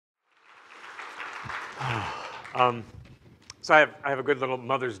So I have a good little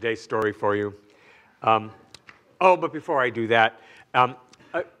Mother's Day story for you. But before I do that,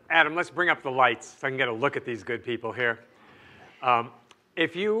 Adam, let's bring up the lights so I can get a look at these good people here.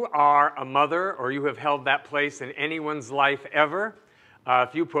 If you are a mother or you have held that place in anyone's life ever,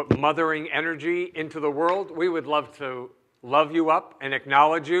 if you put mothering energy into the world, we would love to love you up and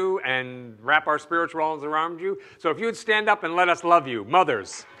acknowledge you and wrap our spiritual arms around you. So if you would stand up and let us love you,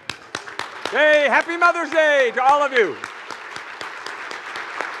 mothers. Hey, happy Mother's Day to all of you.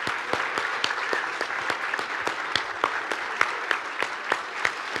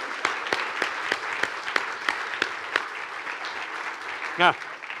 Now,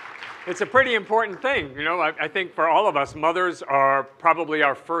 it's a pretty important thing. You know, I think for all of us, mothers are probably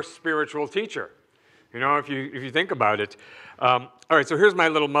our first spiritual teacher. You know, if you think about it. All right, so here's my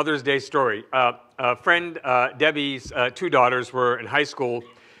little Mother's Day story. A friend, Debbie's two daughters were in high school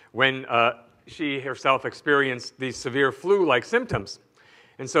when she herself experienced these severe flu-like symptoms.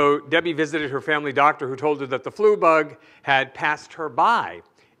 And so Debbie visited her family doctor, who told her that the flu bug had passed her by.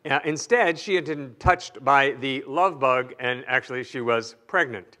 Instead, she had been touched by the love bug, and actually she was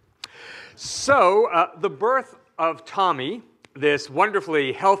pregnant. So the birth of Tommy, this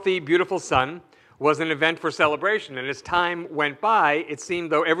wonderfully healthy, beautiful son, was an event for celebration. And as time went by, it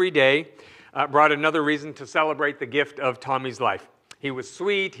seemed though every day brought another reason to celebrate the gift of Tommy's life. He was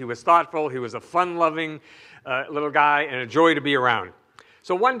sweet, he was thoughtful, he was a fun-loving little guy and a joy to be around.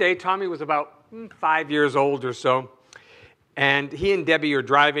 So one day, Tommy was about 5 years old or so, and he and Debbie are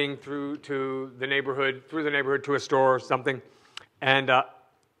driving through the neighborhood to a store or something, and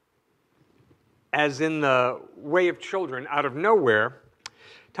as in the way of children, out of nowhere,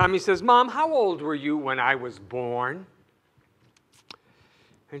 Tommy says, "Mom, how old were you when I was born?"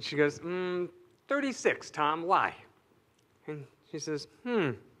 And she goes, 36, Tom, why? And she says,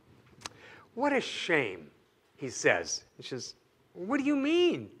 what a shame, he says. And she says, "What do you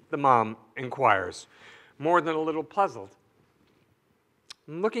mean?" the mom inquires, more than a little puzzled.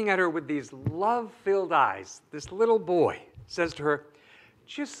 Looking at her with these love-filled eyes, this little boy says to her,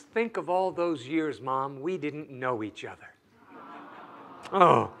 "Just think of all those years, Mom, we didn't know each other."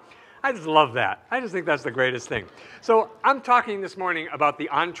 Oh, I just love that. I just think that's the greatest thing. So I'm talking this morning about the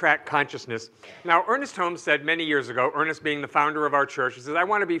on-track consciousness. Now, Ernest Holmes said many years ago, Ernest being the founder of our church, he says, "I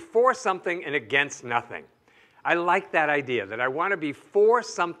want to be for something and against nothing." I like that idea, that I want to be for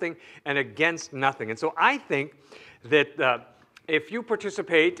something and against nothing. And so I think that if you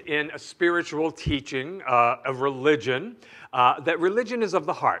participate in a spiritual teaching of religion, that religion is of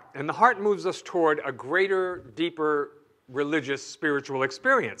the heart. And the heart moves us toward a greater, deeper, religious, spiritual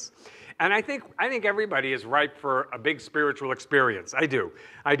experience. And I think everybody is ripe for a big spiritual experience. I do.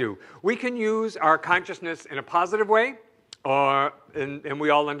 We can use our consciousness in a positive way, and we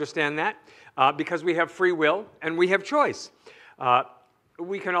all understand that, because we have free will and we have choice.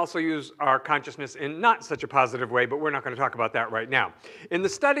 We can also use our consciousness in not such a positive way, but we're not going to talk about that right now. In the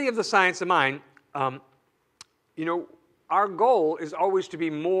study of the science of mind, you know, our goal is always to be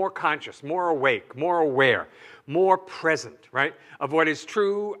more conscious, more awake, more aware, more present, right, of what is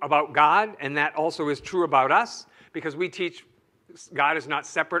true about God, and that also is true about us, because we teach God is not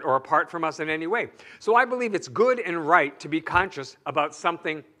separate or apart from us in any way. So I believe it's good and right to be conscious about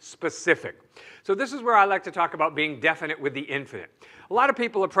something specific. So this is where I like to talk about being definite with the infinite. A lot of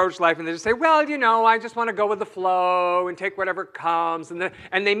people approach life and they just say, well, you know, I just want to go with the flow and take whatever comes. And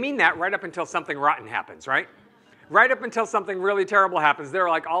they mean that right up until something rotten happens, right? Right up until something really terrible happens. They're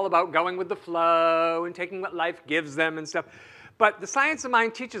like all about going with the flow and taking what life gives them and stuff. But the science of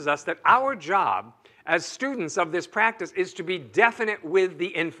mind teaches us that our job as students of this practice is to be definite with the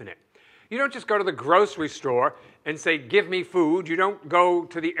infinite. You don't just go to the grocery store and say, "Give me food." You don't go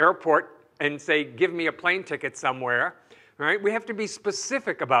to the airport and say, "Give me a plane ticket somewhere." Right? We have to be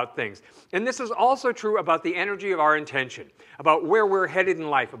specific about things. And this is also true about the energy of our intention, about where we're headed in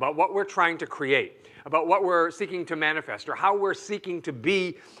life, about what we're trying to create, about what we're seeking to manifest, or how we're seeking to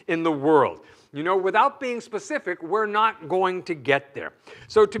be in the world. You know, without being specific, we're not going to get there.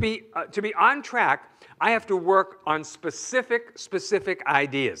 So to be on track, I have to work on specific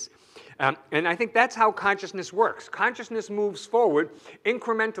ideas. And I think that's how consciousness works. Consciousness moves forward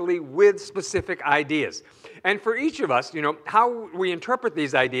incrementally with specific ideas. And for each of us, you know, how we interpret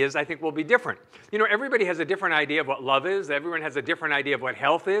these ideas, I think, will be different. You know, everybody has a different idea of what love is. Everyone has a different idea of what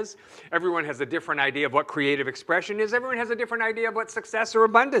health is. Everyone has a different idea of what creative expression is. Everyone has a different idea of what success or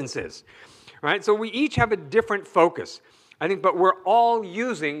abundance is. Right? So we each have a different focus, I think, but we're all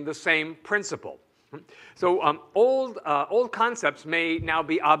using the same principle. So old concepts may now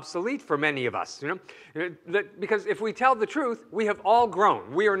be obsolete for many of us, because if we tell the truth, we have all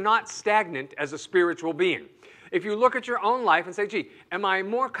grown. We are not stagnant as a spiritual being. If you look at your own life and say, gee, am I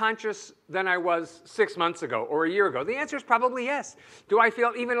more conscious than I was 6 months ago or a year ago? The answer is probably yes. Do I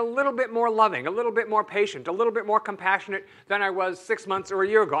feel even a little bit more loving, a little bit more patient, a little bit more compassionate than I was 6 months or a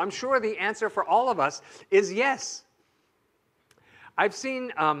year ago? I'm sure the answer for all of us is yes. I've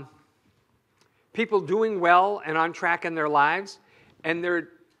seen people doing well and on track in their lives, and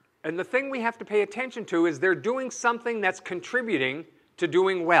the thing we have to pay attention to is they're doing something that's contributing to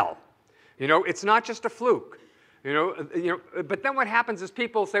doing well. It's not just a fluke. But then what happens is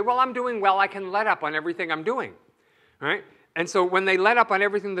people say, well, I'm doing well, I can let up on everything I'm doing, right? And so when they let up on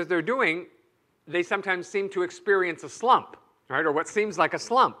everything that they're doing, they sometimes seem to experience a slump, right? Or what seems like a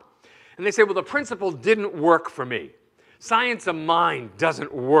slump. And they say, well, the principle didn't work for me. Science of mind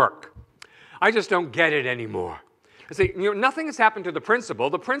doesn't work. I just don't get it anymore. I say, nothing has happened to the principle.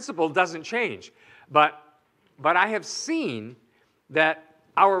 The principle doesn't change. But I have seen that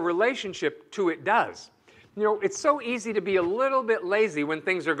our relationship to it does. It's so easy to be a little bit lazy when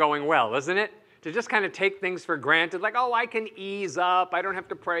things are going well, isn't it? To just kind of take things for granted, like, oh, I can ease up. I don't have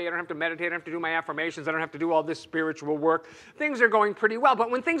to pray. I don't have to meditate. I don't have to do my affirmations. I don't have to do all this spiritual work. Things are going pretty well. But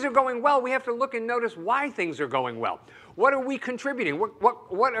when things are going well, we have to look and notice why things are going well. What are we contributing?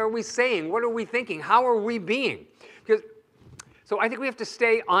 What are we saying? What are we thinking? How are we being? So I think we have to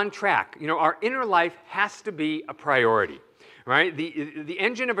stay on track. Our inner life has to be a priority, right? The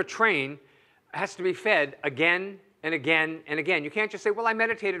engine of a train has to be fed again and again and again. You can't just say, well, I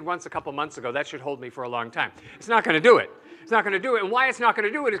meditated once a couple months ago. That should hold me for a long time. It's not going to do it. It's not going to do it. And why it's not going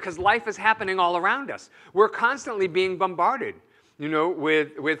to do it is because life is happening all around us. We're constantly being bombarded,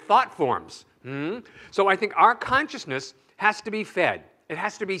 with thought forms. So I think our consciousness has to be fed. It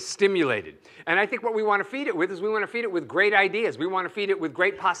has to be stimulated. And I think what we want to feed it with is we want to feed it with great ideas. We want to feed it with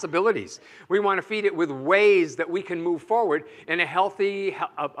great possibilities. We want to feed it with ways that we can move forward in a healthy,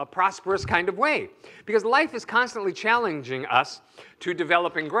 a prosperous kind of way. Because life is constantly challenging us to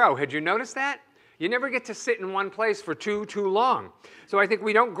develop and grow. Had you noticed that? You never get to sit in one place for too long. So I think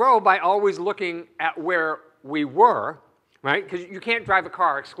we don't grow by always looking at where we were, right? Because you can't drive a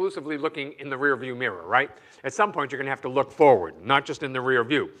car exclusively looking in the rearview mirror, right? At some point, you're going to have to look forward, not just in the rear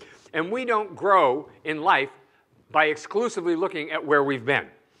view. And we don't grow in life by exclusively looking at where we've been.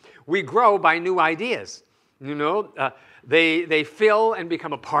 We grow by new ideas. They fill and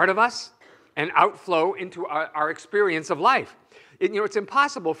become a part of us and outflow into our experience of life. It's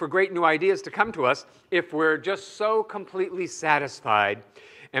impossible for great new ideas to come to us if we're just so completely satisfied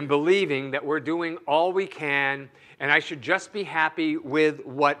and believing that we're doing all we can and I should just be happy with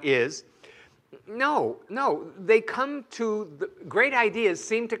what is. No, they come to, great ideas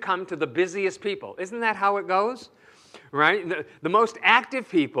seem to come to the busiest people. Isn't that how it goes? Right? The most active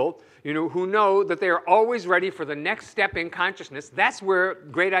people, who know that they are always ready for the next step in consciousness, that's where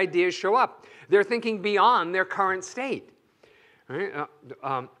great ideas show up. They're thinking beyond their current state. Right?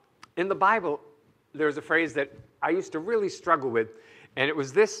 In the Bible, there's a phrase that I used to really struggle with, and it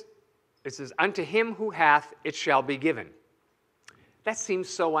was this. It says, unto him who hath, it shall be given. That seems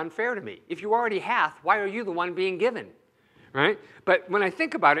so unfair to me. If you already hath, why are you the one being given? Right? But when I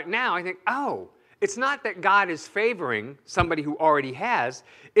think about it now, I think, oh, it's not that God is favoring somebody who already has.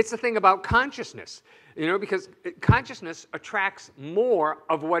 It's a thing about consciousness, because consciousness attracts more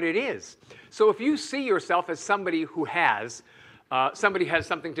of what it is. So if you see yourself as somebody who has, somebody has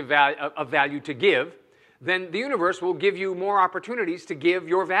something of value to give, then the universe will give you more opportunities to give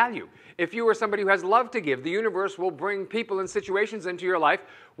your value. If you are somebody who has love to give, the universe will bring people and situations into your life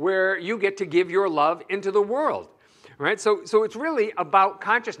where you get to give your love into the world. Right? So it's really about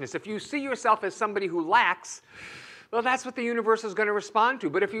consciousness. If you see yourself as somebody who lacks, well, that's what the universe is going to respond to.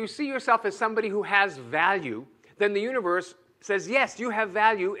 But if you see yourself as somebody who has value, then the universe says, yes, you have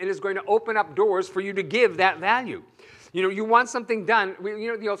value, and is going to open up doors for you to give that value. You want something done.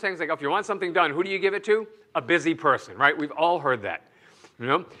 The old saying is like, oh, if you want something done, who do you give it to? A busy person, right? We've all heard that.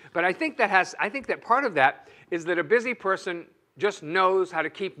 But I think that part of that is that a busy person just knows how to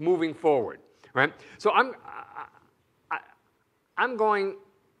keep moving forward, right? So I'm going.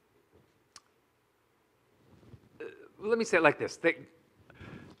 Let me say it like this: that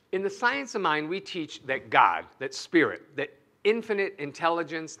in the science of mind, we teach that God, that spirit, that infinite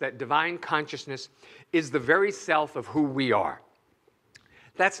intelligence, that divine consciousness is the very self of who we are.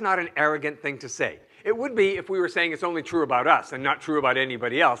 That's not an arrogant thing to say. It would be if we were saying it's only true about us and not true about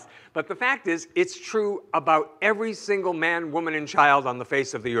anybody else. But the fact is, it's true about every single man, woman, and child on the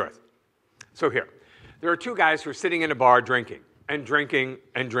face of the earth. So here, there are two guys who are sitting in a bar drinking. and drinking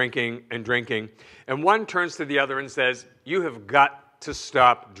and drinking and drinking. And one turns to the other and says, "You have got to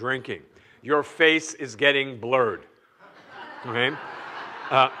stop drinking. Your face is getting blurred." Okay?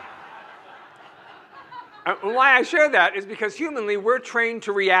 Why I share that is because humanly we're trained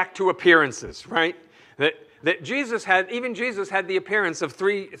to react to appearances, right? That Jesus had, even Jesus had the appearance of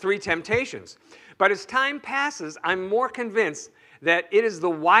three temptations. But as time passes, I'm more convinced that it is the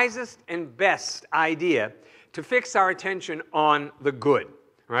wisest and best idea to fix our attention on the good,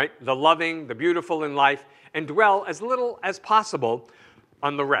 right? The loving, the beautiful in life, and dwell as little as possible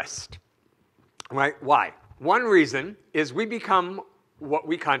on the rest, right? Why? One reason is we become what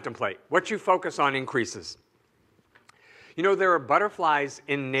we contemplate. What you focus on increases. You know, there are butterflies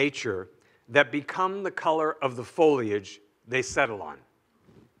in nature that become the color of the foliage they settle on.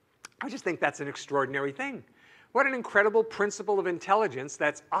 I just think that's an extraordinary thing. What an incredible principle of intelligence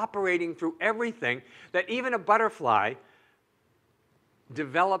that's operating through everything, that even a butterfly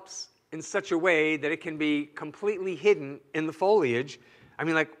develops in such a way that it can be completely hidden in the foliage. I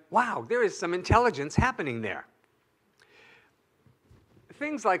mean, like, wow, there is some intelligence happening there.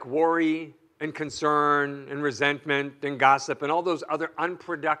 Things like worry and concern and resentment and gossip and all those other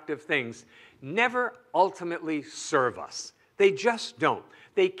unproductive things never ultimately serve us. They just don't.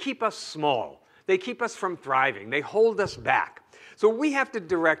 They keep us small. They keep us from thriving. They hold us back. So we have to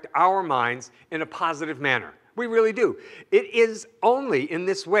direct our minds in a positive manner. We really do. It is only in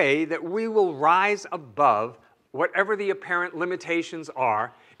this way that we will rise above whatever the apparent limitations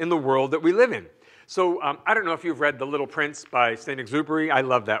are in the world that we live in. So I don't know if you've read The Little Prince by Saint-Exupéry. I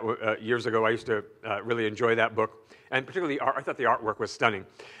loved that years ago. I used to really enjoy that book. And particularly, I thought the artwork was stunning.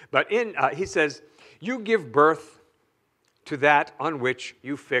 But he says, "You give birth to that on which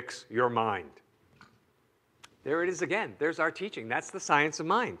you fix your mind." There it is again. There's our teaching. That's the science of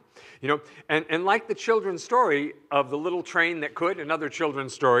mind. You know, and like the children's story of the little train that could, another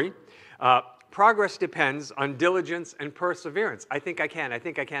children's story, progress depends on diligence and perseverance. I think I can, I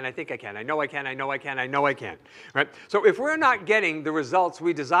think I can, I think I can. I know I can, I know I can, I know I can. Right? So if we're not getting the results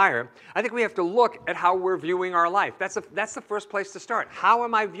we desire, I think we have to look at how we're viewing our life. That's the first place to start. How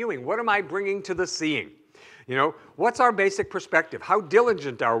am I viewing? What am I bringing to the seeing? You know, what's our basic perspective? How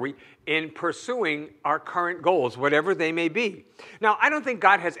diligent are we in pursuing our current goals, whatever they may be? Now, I don't think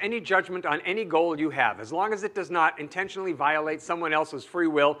God has any judgment on any goal you have. As long as it does not intentionally violate someone else's free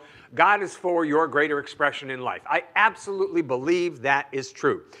will, God is for your greater expression in life. I absolutely believe that is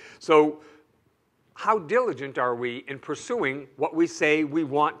true. So, how diligent are we in pursuing what we say we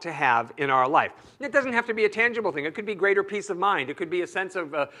want to have in our life? It doesn't have to be a tangible thing. It could be greater peace of mind. It could be a sense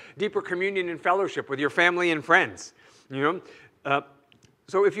of deeper communion and fellowship with your family and friends. You know,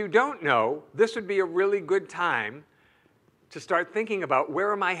 so if you don't know, this would be a really good time to start thinking about,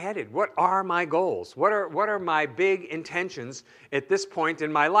 where am I headed? What are my goals? What are my big intentions at this point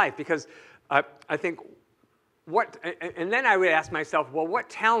in my life? Because I think and then I would ask myself, well, what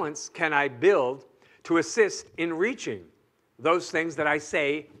talents can I build to assist in reaching those things that I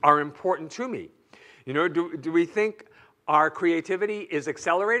say are important to me? You know, do we think our creativity is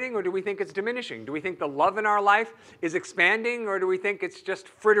accelerating, or do we think it's diminishing? Do we think the love in our life is expanding, or do we think it's just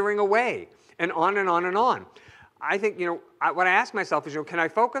frittering away? And on and on and on. I think, you know, what I ask myself is, you know, can I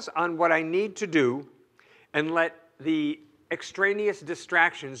focus on what I need to do and let the extraneous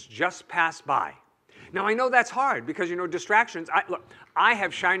distractions just pass by? Now, I know that's hard because, you know, distractions, look, I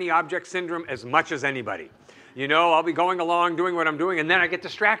have shiny object syndrome as much as anybody. You know, I'll be going along, doing what I'm doing, and then I get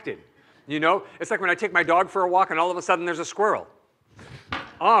distracted. You know, it's like when I take my dog for a walk and all of a sudden there's a squirrel.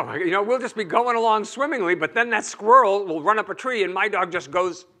 Oh, you know, we'll just be going along swimmingly, but then that squirrel will run up a tree and my dog just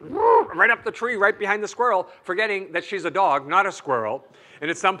goes right up the tree, right behind the squirrel, forgetting that she's a dog, not a squirrel, and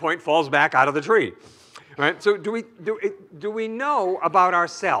at some point falls back out of the tree. Right? So do we know about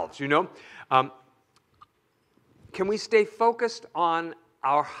ourselves, you know? Can we stay focused on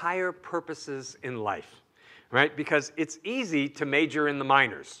our higher purposes in life, right? Because it's easy to major in the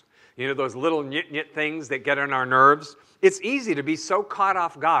minors. You know, those little nit things that get on our nerves. It's easy to be so caught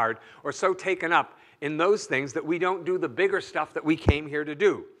off guard or so taken up in those things that we don't do the bigger stuff that we came here to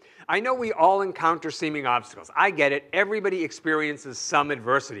do. I know we all encounter seeming obstacles. I get it. Everybody experiences some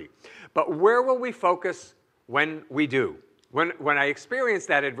adversity. But where will we focus when we do? When I experience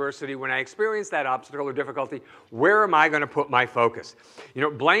that adversity, when I experience that obstacle or difficulty, where am I going to put my focus? You know,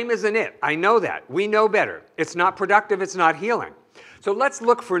 blame isn't it. I know that. We know better. It's not productive. It's not healing. So let's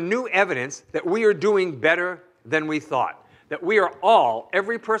look for new evidence that we are doing better than we thought. That we are all,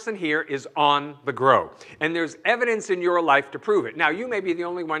 every person here is on the grow. And there's evidence in your life to prove it. Now, you may be the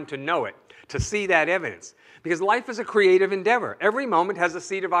only one to know it, to see that evidence. Because life is a creative endeavor. Every moment has a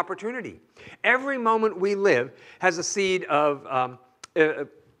seed of opportunity. Every moment we live has a seed of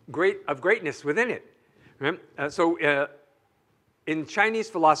greatness within it. Right? In Chinese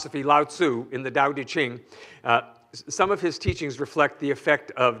philosophy, Lao Tzu, in the Tao Te Ching, some of his teachings reflect the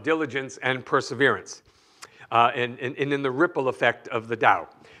effect of diligence and perseverance, and in the ripple effect of the Tao.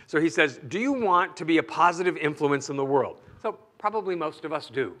 So he says, do you want to be a positive influence in the world? So probably most of us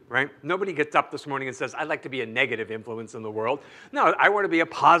do, right? Nobody gets up this morning and says, I'd like to be a negative influence in the world. No, I want to be a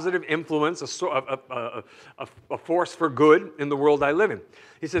positive influence, a force for good in the world I live in.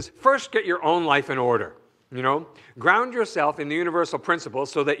 He says, first get your own life in order. You know, ground yourself in the universal principles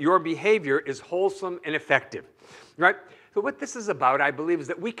so that your behavior is wholesome and effective, right? So what this is about, I believe, is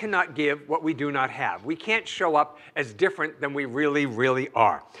that we cannot give what we do not have. We can't show up as different than we really, really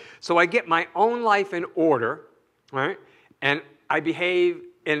are. So I get my own life in order, right? And I behave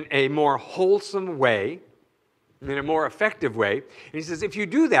in a more wholesome way, in a more effective way. And he says, if you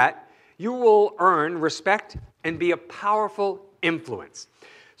do that, you will earn respect and be a powerful influence.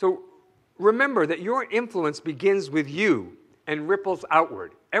 So remember that your influence begins with you and ripples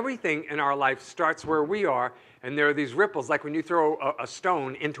outward. Everything in our life starts where we are, and there are these ripples, like when you throw a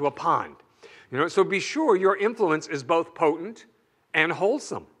stone into a pond. You know, so be sure your influence is both potent and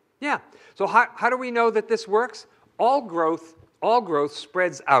wholesome. Yeah. So how do we know that this works? All growth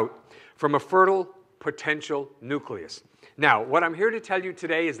spreads out from a fertile potential nucleus. Now, what I'm here to tell you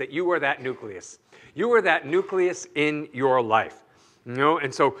today is that you are that nucleus. You are that nucleus in your life. You know,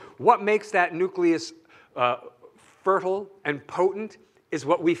 and so what makes that nucleus fertile and potent is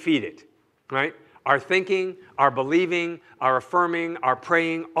what we feed it, right? Our thinking, our believing, our affirming, our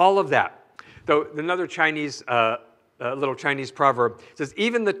praying, all of that. Though another Chinese, little Chinese proverb says,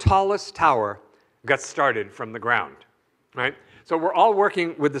 even the tallest tower got started from the ground, right? So we're all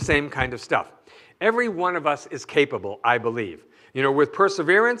working with the same kind of stuff. Every one of us is capable, I believe. You know, with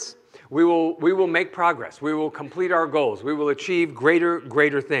perseverance, we will make progress. We will complete our goals. We will achieve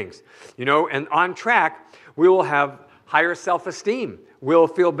greater things. You know, and on track, we will have higher self-esteem. We'll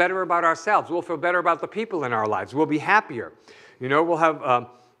feel better about ourselves. We'll feel better about the people in our lives. We'll be happier. You know, we'll have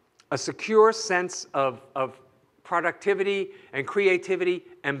a secure sense of productivity and creativity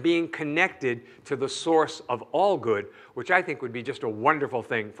and being connected to the source of all good, which I think would be just a wonderful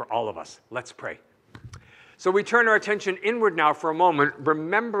thing for all of us. Let's pray. So we turn our attention inward now for a moment,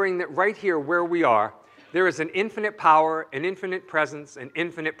 remembering that right here where we are, there is an infinite power, an infinite presence, an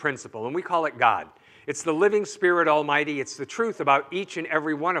infinite principle, and we call it God. It's the living Spirit Almighty. It's the truth about each and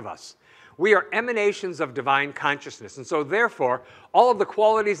every one of us. We are emanations of divine consciousness, and so therefore, all of the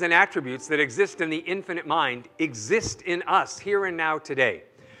qualities and attributes that exist in the infinite mind exist in us here and now today.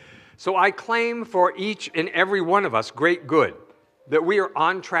 So I claim for each and every one of us great good, that we are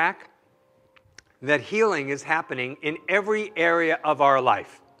on track, that healing is happening in every area of our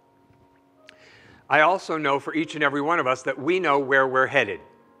life. I also know for each and every one of us that we know where we're headed,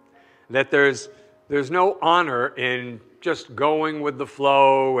 that there's no honor in just going with the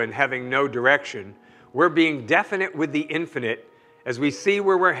flow and having no direction. We're being definite with the infinite as we see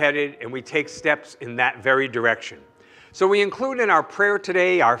where we're headed and we take steps in that very direction. So we include in our prayer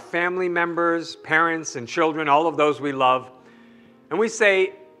today our family members, parents, and children, all of those we love, and we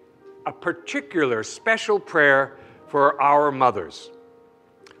say a particular special prayer for our mothers.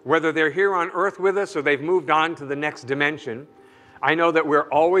 Whether they're here on earth with us or they've moved on to the next dimension, I know that we're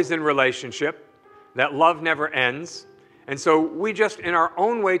always in relationship, that love never ends, and so we just in our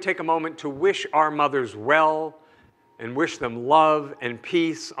own way take a moment to wish our mothers well and wish them love and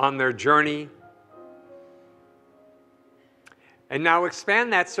peace on their journey. And now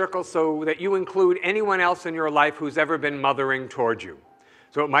expand that circle so that you include anyone else in your life who's ever been mothering toward you.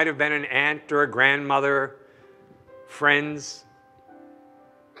 So it might have been an aunt or a grandmother, friends,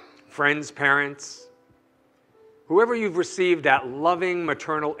 parents, whoever you've received that loving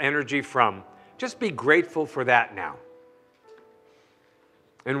maternal energy from, just be grateful for that now.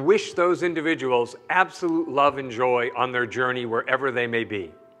 And wish those individuals absolute love and joy on their journey wherever they may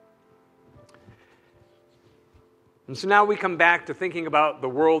be. And so now we come back to thinking about the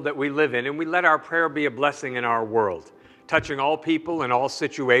world that we live in, and we let our prayer be a blessing in our world, touching all people in all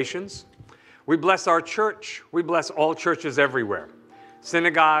situations. We bless our church. We bless all churches everywhere.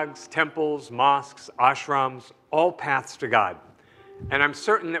 Synagogues, temples, mosques, ashrams, all paths to God. And I'm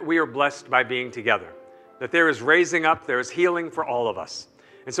certain that we are blessed by being together, that there is raising up, there is healing for all of us.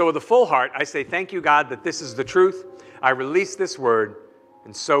 And so with a full heart, I say, thank you, God, that this is the truth. I release this word,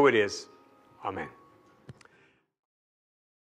 and so it is. Amen.